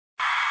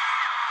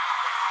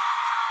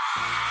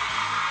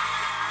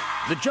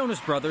The Jonas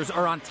Brothers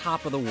are on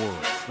top of the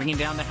world, bringing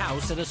down the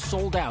house at a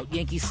sold-out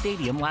Yankee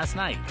Stadium last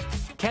night.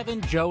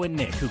 Kevin, Joe, and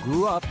Nick, who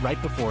grew up right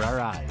before our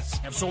eyes,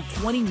 have sold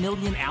 20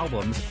 million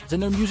albums,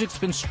 and their music's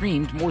been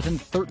streamed more than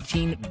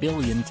 13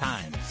 billion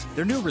times.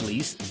 Their new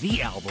release,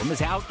 The Album,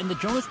 is out, and the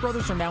Jonas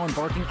Brothers are now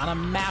embarking on a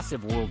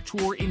massive world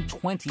tour in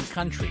 20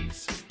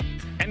 countries.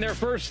 And their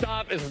first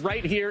stop is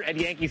right here at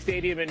Yankee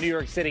Stadium in New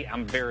York City.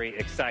 I'm very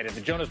excited.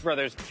 The Jonas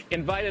Brothers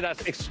invited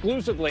us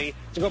exclusively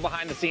to go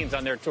behind the scenes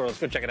on their tour. Let's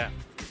go check it out.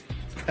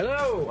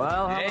 Hello.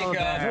 Well, hello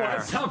there.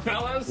 What's up,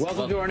 fellas?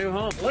 Welcome to our new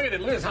home. Look at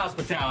it. Look at this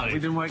hospitality.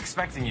 We've been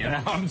expecting you.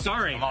 I'm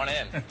sorry. Come on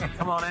in.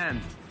 Come on in.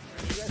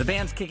 The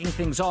band's kicking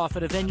things off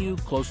at a venue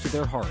close to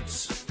their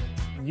hearts.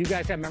 You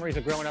guys have memories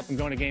of growing up and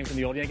going to games in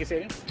the old Yankee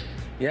Stadium?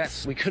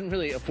 Yes, we couldn't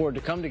really afford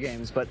to come to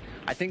games, but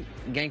I think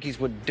Yankees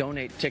would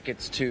donate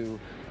tickets to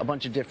a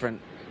bunch of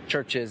different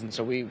churches, and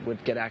so we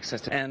would get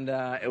access to, and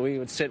we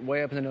would sit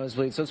way up in the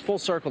nosebleed. So it's full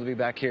circle to be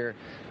back here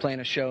playing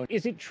a show.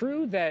 Is it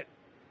true that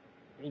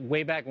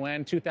way back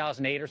when,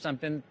 2008 or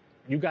something,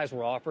 you guys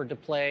were offered to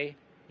play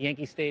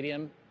Yankee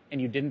Stadium and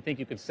you didn't think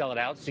you could sell it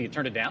out, so you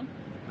turned it down?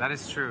 That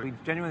is true. We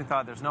genuinely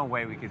thought there's no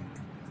way we could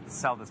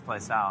sell this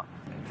place out.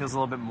 It feels a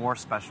little bit more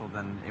special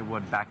than it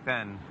would back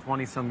then.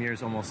 20-some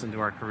years almost into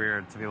our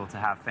career to be able to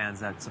have fans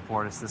that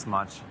support us this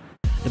much.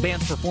 The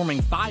band's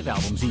performing 5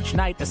 albums each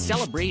night, a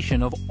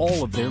celebration of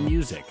all of their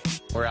music.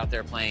 We're out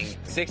there playing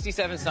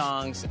 67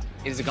 songs. It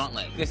is a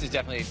gauntlet. This is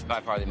definitely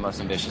by far the most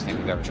ambitious thing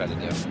we've ever tried to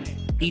do.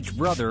 Each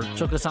brother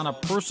took us on a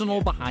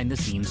personal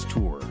behind-the-scenes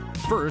tour.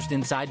 First,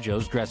 inside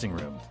Joe's dressing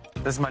room.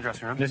 This is my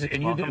dressing room.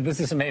 This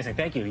is amazing.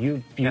 Thank you.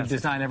 You Yes.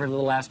 designed every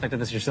little aspect of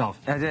this yourself.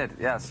 I did,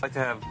 yes. I'd like to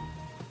have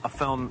a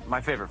film,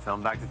 my favorite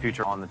film, Back to the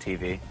Future, on the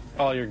TV.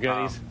 All your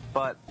goodies.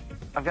 But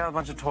I've got a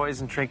bunch of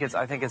toys and trinkets.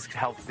 I think it's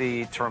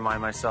healthy to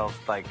remind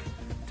myself, like,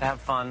 to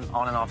have fun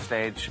on and off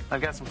stage.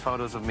 I've got some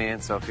photos of me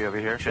and Sophie over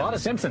here. A lot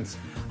of Simpsons.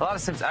 A lot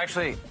of Simpsons.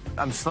 Actually,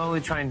 I'm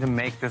slowly trying to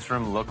make this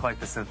room look like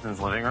the Simpsons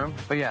living room.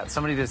 But yeah,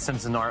 somebody did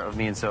Simpson art of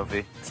me and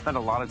Sophie. Spent a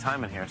lot of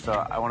time in here, so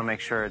I want to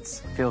make sure it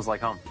feels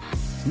like home.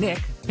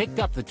 Nick picked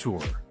up the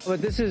tour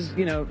But this is,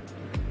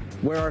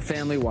 where our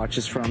family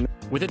watches from.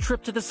 with a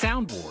trip to the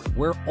soundboard,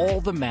 where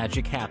all the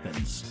magic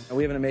happens.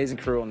 We have an amazing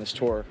crew on this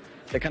tour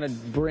that kind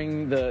of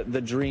bring the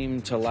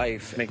dream to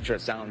life, make sure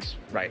it sounds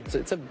right.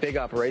 It's a big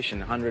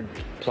operation,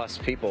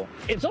 100+ people.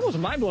 It's almost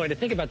mind-blowing to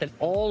think about that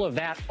all of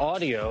that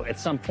audio at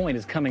some point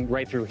is coming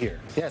right through here.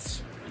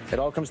 Yes, it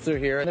all comes through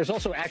here. And there's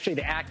also actually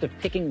the act of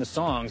picking the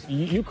songs.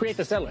 You create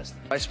the set list.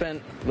 I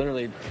spent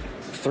literally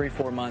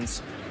 3-4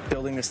 months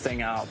building this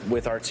thing out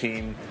with our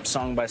team,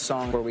 song by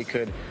song, where we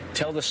could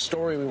tell the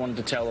story we wanted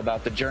to tell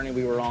about the journey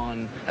we were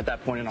on at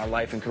that point in our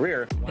life and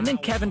career. And then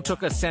Kevin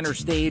took us center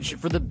stage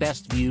for the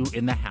best view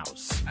in the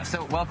house.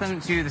 So welcome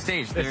to the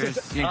stage. This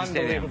is Yankee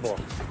Stadium. unbelievable.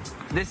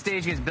 This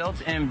stage gets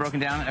built and broken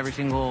down every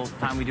single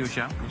time we do a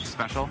show, which is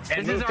special.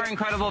 And this is our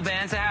incredible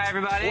band. Say hi,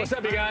 everybody. What's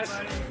up, you guys?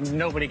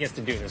 Nobody gets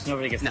to do this.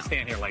 Nobody gets to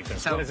stand here like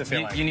this. So What does it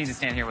feel like? you need to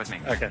stand here with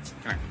me. Okay.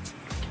 Come here.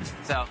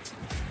 So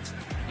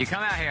you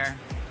come out here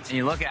and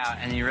you look out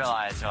and you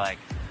realize you're like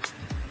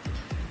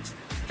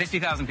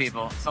 50,000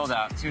 people, sold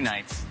out 2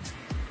 nights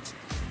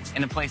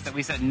in a place that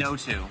we said no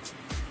to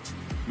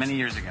many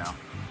years ago.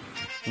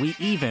 We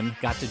even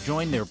got to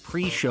join their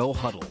pre-show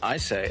huddle. I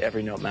say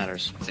every note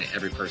matters. Say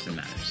every person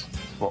matters.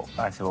 Well,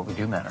 I said what we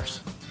do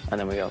matters. And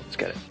then we go, let's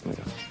get it. And we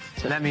go.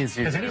 So that means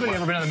Has anybody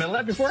ever been in the middle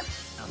of that before?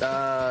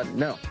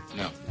 No,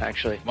 No.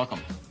 actually. Welcome.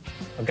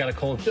 I've got a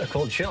cold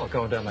chill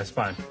going down my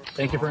spine.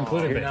 Thank you for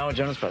including You're me. now a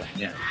Jonas Brother.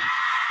 Yeah.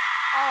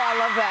 Oh, I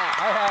love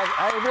that.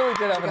 I really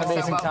did have an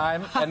amazing Sobo.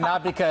 time, and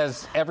not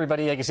because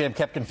everybody at Yankee Stadium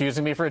kept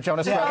confusing me for a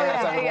Jonas Brother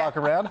as I would walk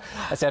around.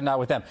 I said not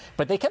with them.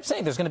 But they kept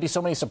saying there's going to be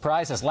so many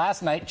surprises.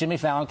 Last night, Jimmy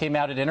Fallon came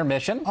out at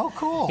intermission. Oh,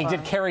 cool. He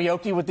did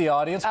karaoke with the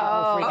audience. People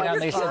were freaking out.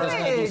 And they said there's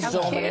going to be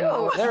so many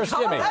more. There's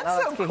Jimmy.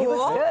 That's so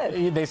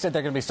cool. They said there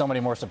are going to be so many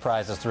more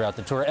surprises throughout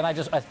the tour, and I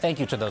thank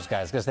you to those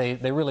guys because they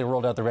really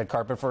rolled out the red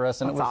carpet for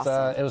us, and it was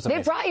They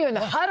amazing. brought you in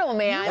the huddle,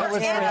 man. It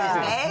was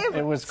crazy.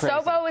 It was crazy.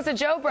 Sobo is a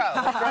Joe Bro.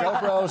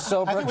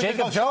 Sobro,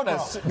 Jacob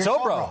Jonas.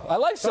 Sobro. I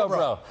like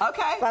Sobro.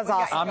 Okay. That's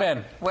awesome. I'm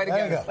in. Way to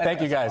go.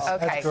 Thank you, guys.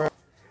 Okay.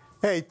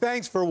 Hey,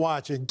 thanks for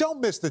watching.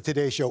 Don't miss the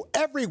Today Show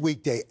every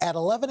weekday at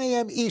 11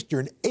 a.m.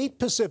 Eastern, 8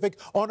 Pacific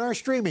on our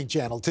streaming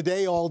channel,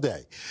 Today All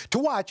Day. To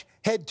watch,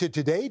 head to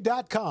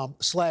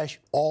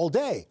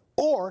today.com/allday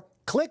or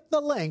click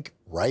the link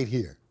right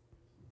here.